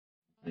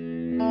Set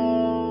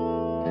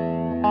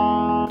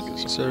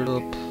it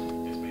up.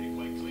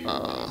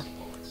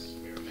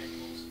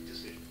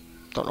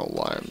 Don't know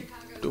why I'm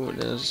doing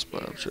this,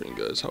 but I'm showing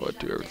you guys how I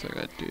do everything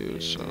I do.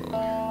 So,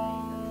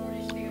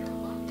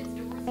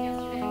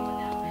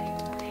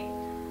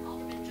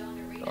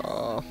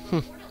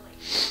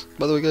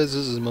 by the way, guys,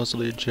 this is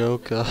mostly a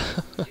joke.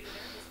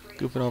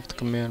 Goofing off the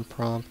command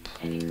prompt.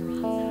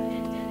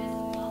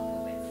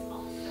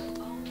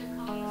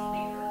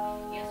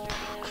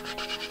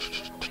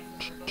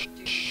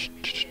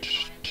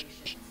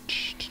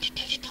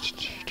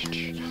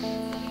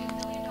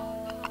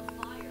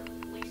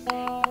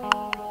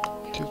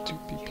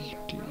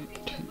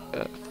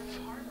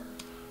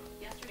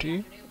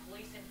 T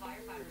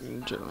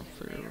general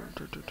fair.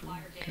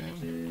 Okay.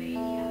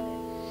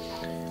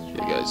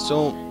 Yeah, guys,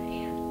 don't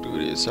do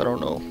this. I don't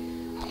know.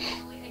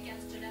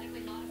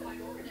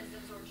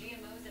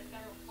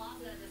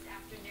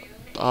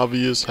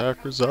 Obvious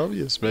hackers,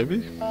 obvious, maybe.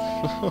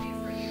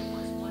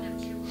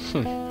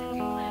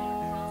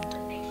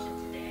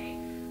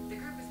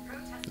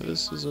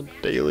 This is a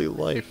daily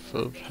life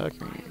of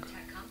hacking.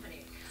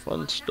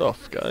 Fun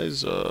stuff,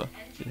 guys. You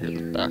hear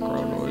the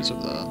background noise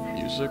of the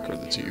music or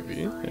the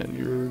TV, and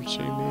you're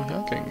seeing me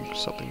hacking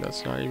something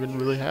that's not even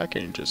really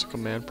hacking, just a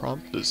command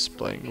prompt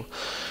displaying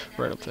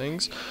random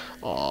things.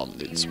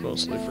 It's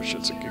mostly for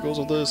shits and giggles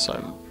of this.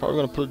 I'm probably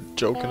gonna put a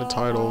joke in the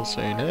title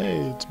saying, "Hey,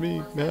 it's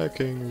me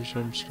hacking" or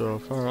some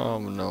stuff. I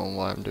don't know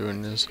why I'm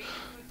doing this,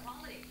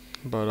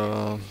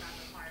 but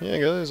yeah,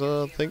 guys.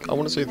 I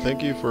want to say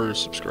thank you for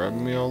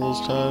subscribing me all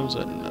those times,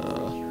 and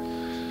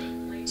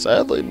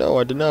sadly, no,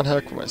 I did not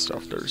hack for my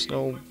stuff. There's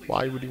no,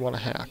 why would you want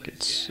to hack?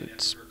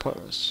 It's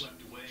pointless.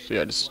 So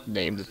yeah, I just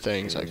named the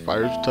things like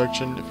fire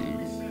detection. If you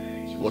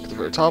look at the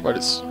very top, I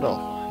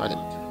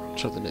didn't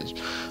show the names.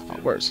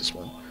 Where is this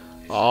one?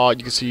 You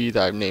can see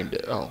that I've named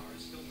it.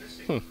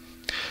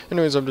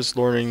 Anyways, I'm just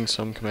learning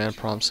some command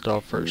prompt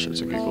stuff for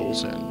shits and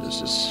giggles, and this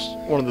is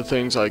one of the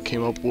things I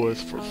came up with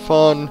for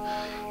fun.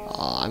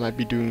 I might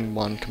be doing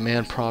one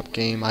command prompt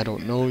game, I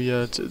don't know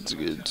yet.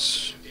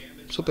 It's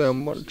something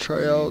I'm gonna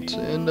try out,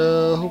 and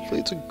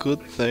hopefully it's a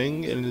good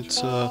thing, and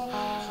it's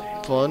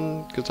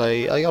fun, because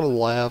I gotta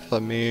laugh. I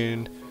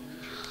mean,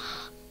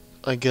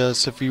 I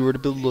guess if you were to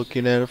be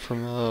looking at it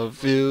from a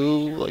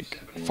view,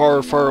 like,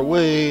 far, far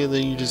away, and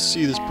then you just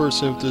see this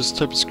person with this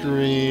type of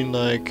screen,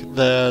 like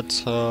that,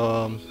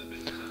 something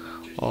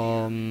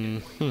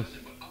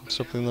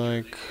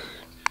like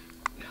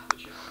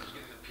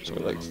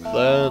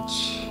that,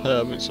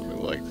 having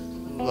something like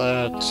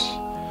that.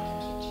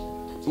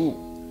 Ooh,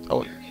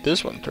 oh,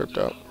 this one turned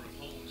out.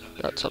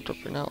 That's not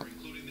turning out.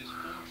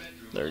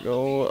 There you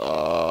go.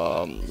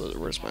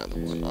 Where's my other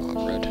one?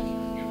 Red.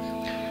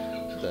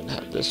 Then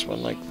have this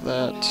one like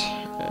that,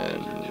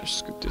 and you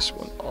scoop this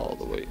one all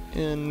the way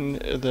in.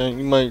 And then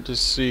you might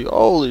just see,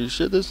 holy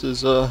shit, this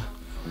is a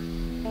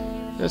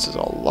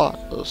lot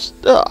of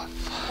stuff.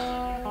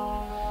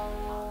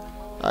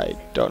 I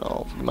don't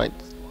know.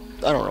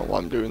 I don't know why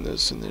I'm doing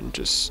this, and then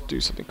just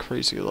do something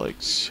crazy like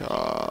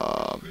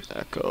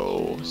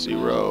echo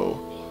 0.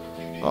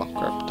 Oh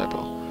crap,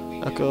 typo.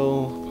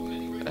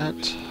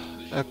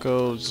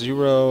 Echo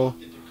 0.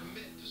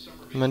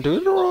 Am I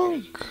doing it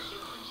wrong?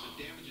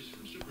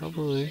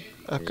 Probably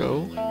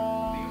echo.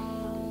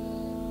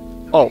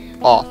 Oh,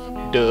 off.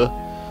 Duh.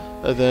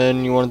 And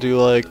then you want to do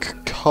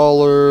like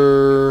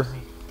color.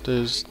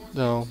 There's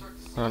no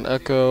on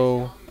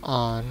echo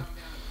on.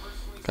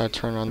 Gotta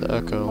turn on the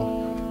echo.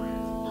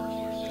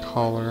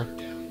 Color.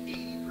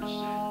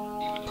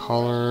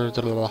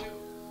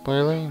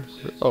 Boiling.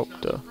 Oh,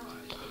 duh.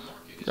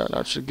 No,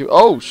 it should give.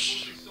 Oh,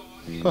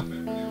 huh.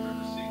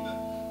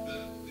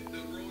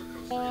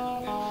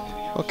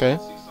 Okay.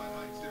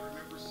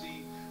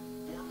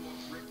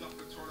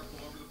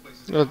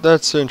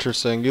 That's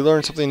interesting. You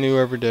learn something new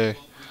every day.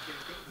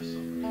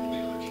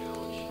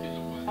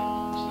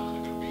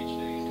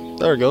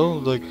 There we go.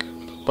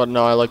 But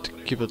no, I like to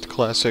keep it the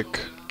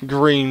classic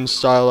green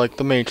style, like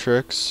the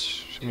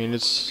Matrix. I mean,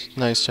 it's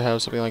nice to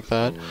have something like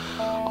that.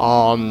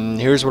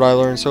 Here's what I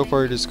learned so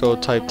far. Just go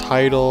type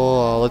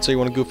title. Let's say you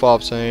want to goof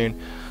off saying,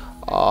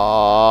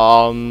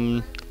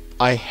 I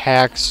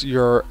hacks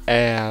your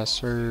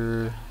ass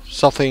or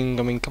something.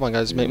 I mean, come on,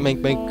 guys,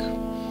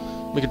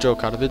 make a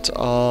joke out of it.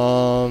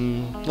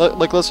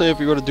 Like let's say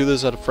if you were to do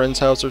this at a friend's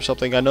house or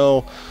something. I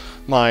know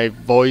my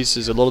voice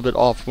is a little bit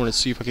off. I want to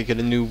see if I could get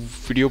a new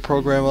video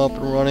program up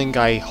and running.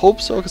 I hope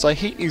so, because I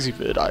hate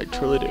EZVID. I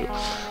truly do.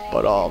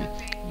 But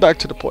back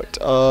to the point.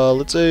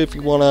 Let's say if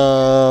you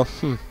wanna,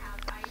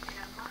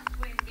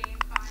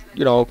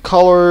 you know,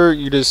 color.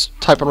 You just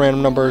type a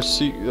random number.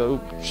 See,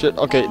 oh shit.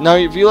 Okay, now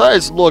if you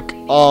guys look,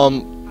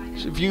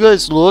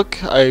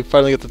 I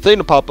finally get the thing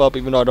to pop up,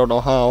 even though I don't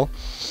know how.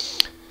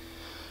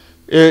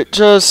 It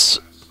just,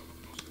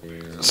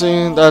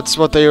 see, that's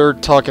what they were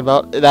talking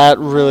about. That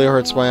really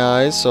hurts my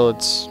eyes, so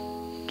it's,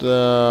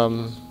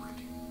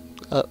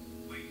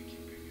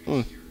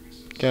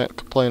 can't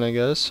complain, I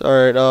guess.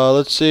 Alright,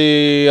 let's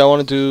see, I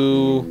want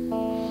to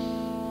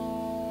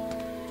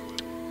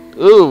do,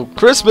 Ooh,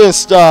 Christmas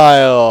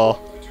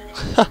style.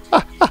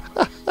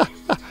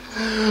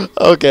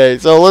 Okay,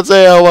 so let's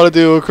say I want to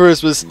do a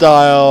Christmas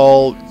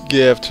style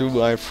gift to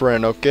my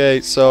friend.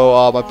 Okay, so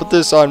I put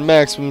this on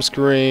maximum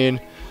screen.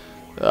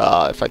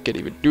 If I can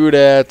even do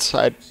that,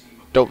 I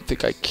don't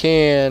think I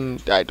can.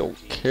 I don't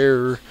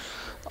care.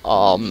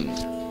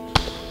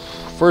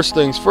 First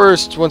things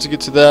first. Once you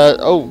get to that,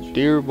 oh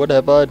dear, what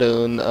have I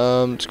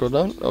done? Scroll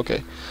down.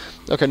 Okay.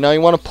 Okay, now you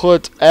want to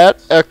put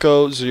at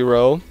echo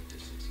 0.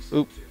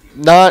 Oop.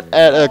 Not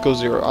at echo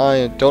 0.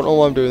 I don't know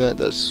why I'm doing that.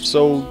 That's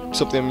so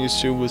something I'm used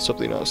to with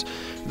something else.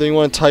 Then you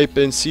want to type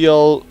in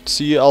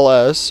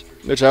CLS,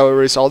 which I will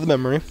erase all the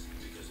memory.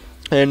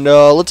 And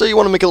let's say you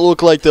want to make it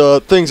look like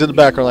the things in the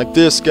background, like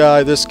this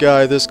guy, this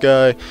guy, this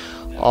guy.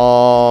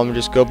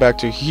 Just go back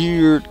to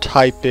here,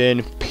 type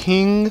in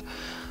ping.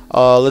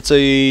 Let's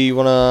say you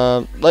want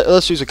to,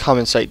 let's use a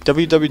common site,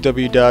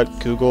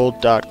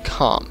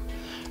 www.google.com.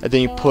 And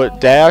then you put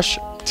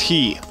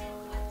 -T.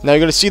 Now you're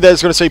going to see that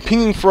it's going to say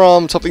pinging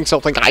from something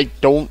something. I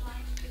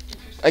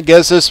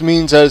guess this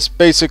means that it's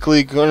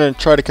basically going to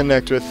try to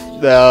connect with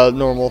the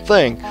normal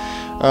thing.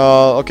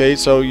 Okay,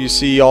 so you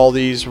see all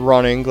these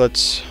running.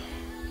 Let's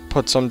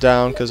put some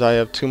down because I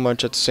have too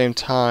much at the same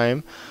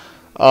time.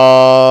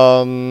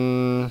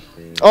 Also,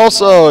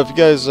 if you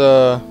guys,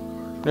 there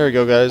we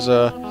go, guys.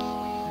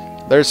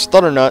 There's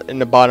Stutternut in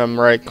the bottom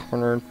right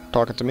corner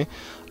talking to me.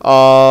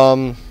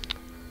 Go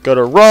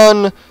to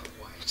run.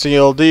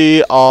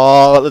 CLD,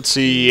 let's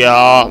see,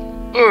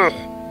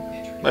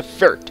 my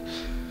ferret.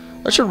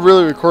 I should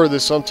really record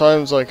this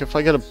sometimes, like, if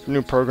I get a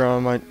new program, I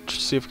might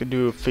see if I could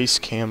do a face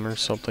cam or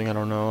something, I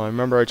don't know. I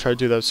remember I tried to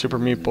do that with Super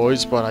Meat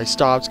Boys, but I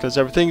stopped because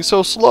everything's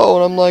so slow,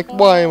 and I'm like,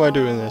 why am I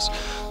doing this?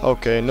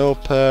 Okay,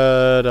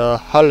 notepad,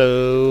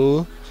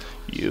 hello,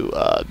 you,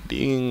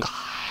 being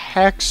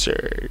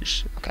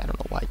hackers. Okay, I don't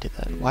know why I did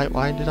that.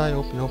 Why did I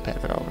open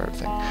notepad over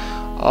everything?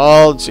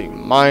 Let's see,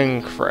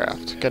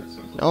 Minecraft,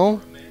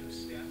 no?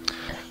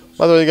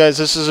 By the way, guys,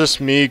 this is just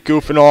me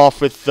goofing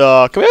off with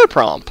the command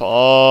prompt.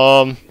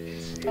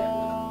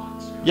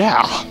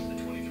 Yeah.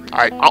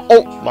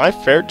 Oh, my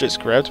ferret just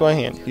grabbed my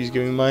hand. He's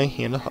giving my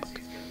hand a hug.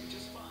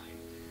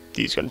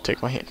 He's gonna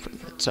take my hand from me.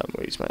 So I'm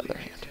gonna use my other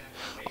hand.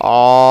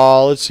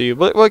 Let's see.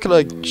 What can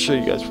I show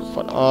you guys for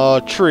fun?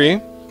 Tree.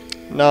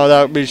 Now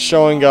that would be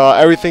showing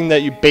everything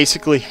that you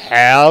basically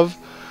have.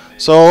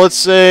 So let's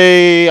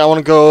say I want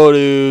to go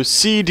to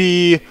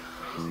CD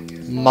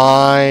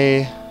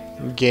My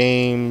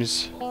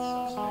Games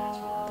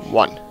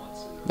 1.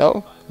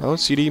 No,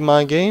 CD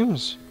My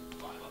Games.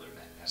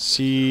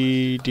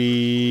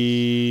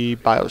 CD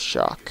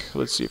Bioshock.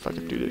 Let's see if I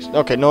can do this.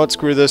 Okay, no, let's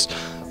screw this.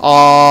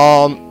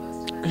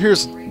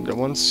 Here's the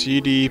one,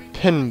 CD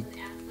Pin.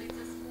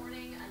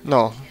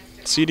 No,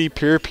 CD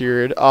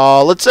period.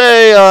 Let's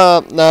say,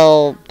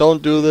 now,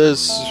 don't do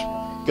this,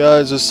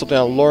 guys. This is something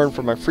I learned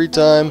from my free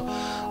time.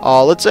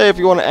 Let's say if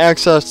you want to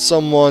access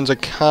someone's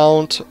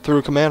account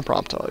through command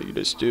prompt, you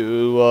just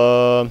do,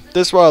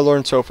 this is what I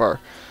learned so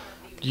far.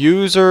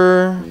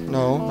 User,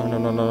 no.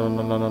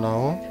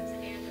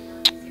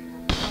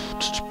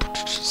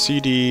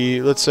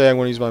 CD, let's say I'm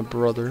going to use my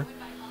brother.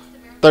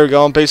 There we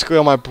go, I'm basically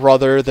on my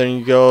brother. Then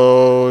you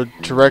go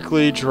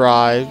directly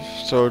drive,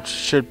 so it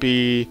should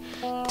be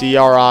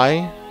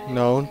DRI,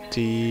 no,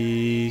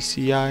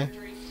 DCI.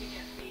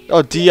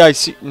 Oh,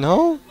 DIC,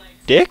 no,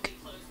 Dick?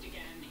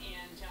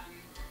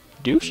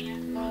 Douche?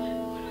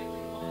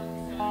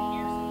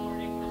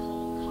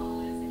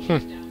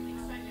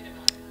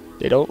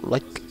 They don't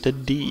like the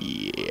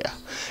D.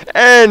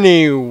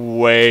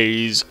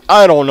 Anyways,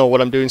 I don't know what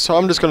I'm doing, so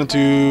I'm just gonna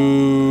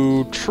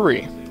do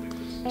tree.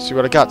 See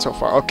what I got so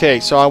far.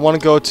 Okay, so I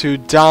want to go to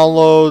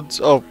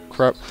downloads. Oh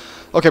crap.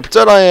 Okay,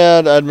 pretend I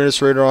had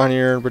administrator on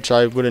here, which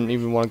I wouldn't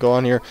even want to go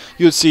on here.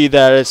 You would see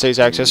that it says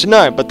access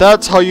denied, but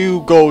that's how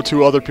you go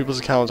to other people's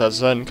accounts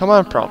as an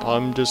command prompt.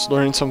 I'm just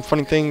learning some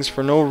funny things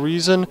for no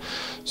reason.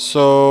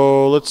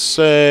 So let's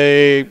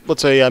say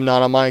I'm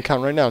not on my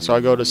account right now. So I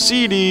go to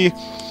CD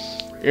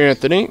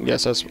Anthony.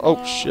 Yes, that's.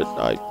 Oh shit,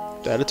 I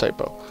had a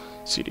typo.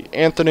 CD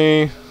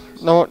Anthony.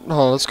 No,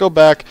 let's go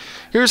back.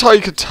 Here's how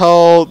you could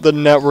tell the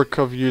network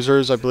of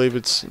users. I believe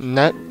it's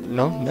net.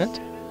 No,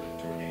 net.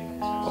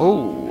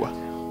 Oh.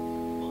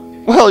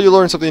 Well, you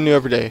learn something new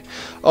every day.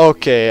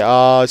 Okay,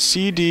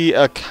 CD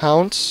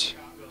accounts,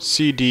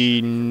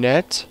 CD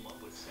net,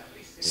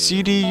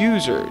 CD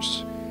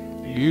users,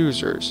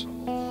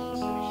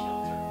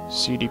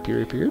 CD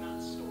period,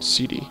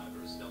 CD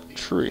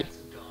tree.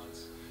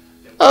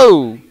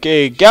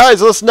 Okay,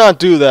 guys, let's not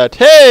do that.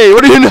 Hey,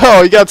 what do you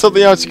know? You got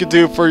something else you can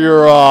do for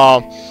your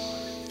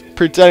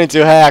pretending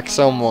to hack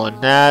someone.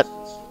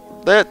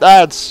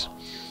 That's.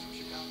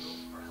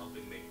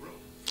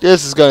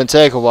 This is gonna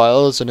take a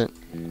while, isn't it?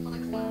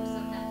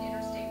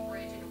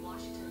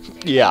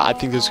 Yeah, I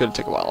think this is gonna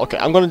take a while. Okay,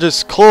 I'm gonna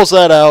just close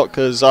that out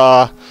because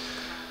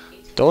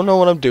don't know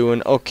what I'm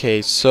doing.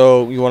 Okay,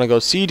 so you want to go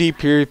CD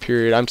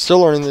period. I'm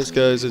still learning this,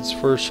 guys. It's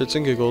for shits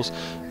and giggles.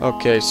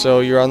 Okay, so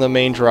you're on the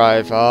main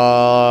drive.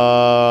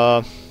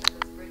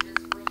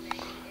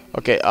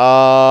 Okay,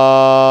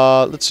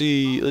 let's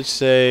see, let's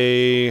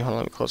say, hold on,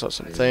 let me close out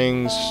some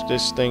things.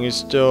 This thing is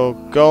still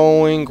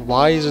going.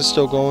 Why is it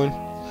still going?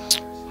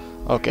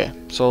 Okay,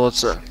 so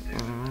let's okay,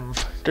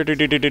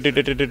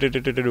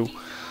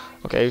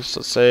 so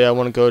let's say I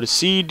want to go to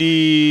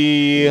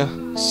CD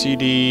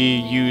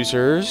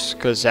users,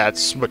 because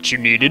that's what you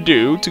need to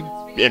do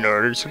in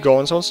order to go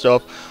on some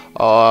stuff.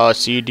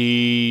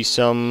 CD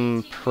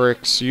some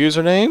prick's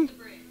username.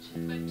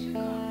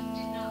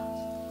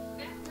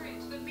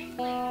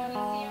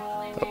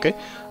 Okay,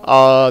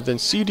 then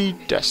CD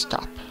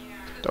desktop.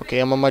 Okay,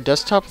 I'm on my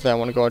desktop, then I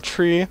want to go on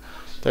tree.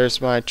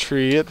 There's my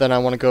tree, then I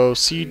want to go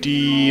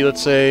CD,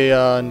 let's say,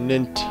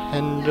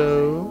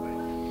 Nintendo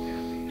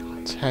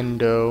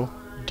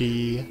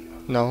D,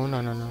 no,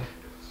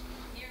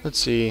 let's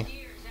see,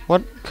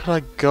 what could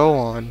I go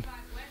on?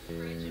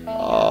 You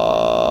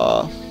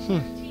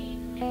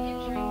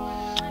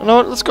know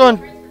what, let's go on,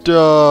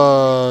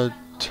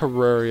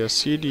 Terraria,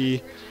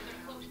 CD,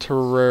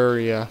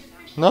 Terraria,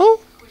 no?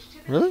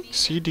 Really?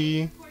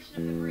 CD,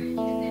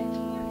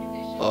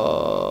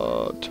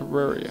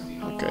 Terraria,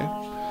 okay.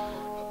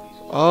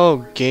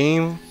 Oh,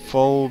 game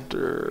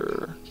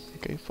folder.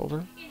 Okay,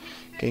 folder.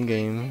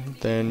 Game.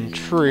 Then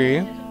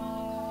tree.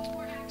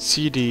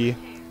 CD.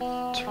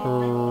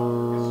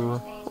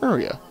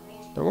 Terraria.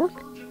 That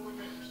work?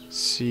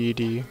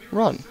 CD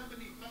run.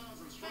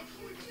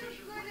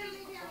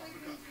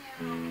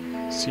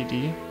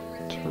 CD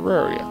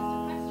Terraria.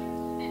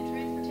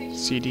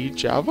 CD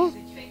Java?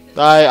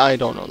 I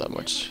don't know that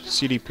much.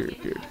 CD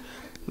period.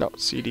 No,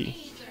 CD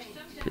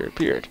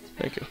period.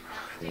 Thank you.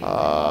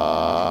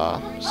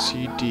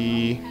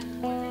 CD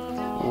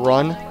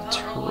run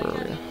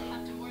Terraria.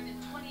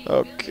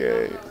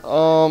 Okay.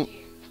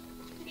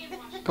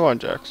 Come on,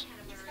 Jax.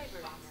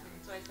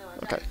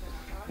 Okay.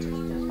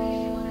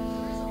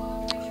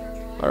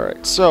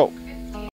 Alright, so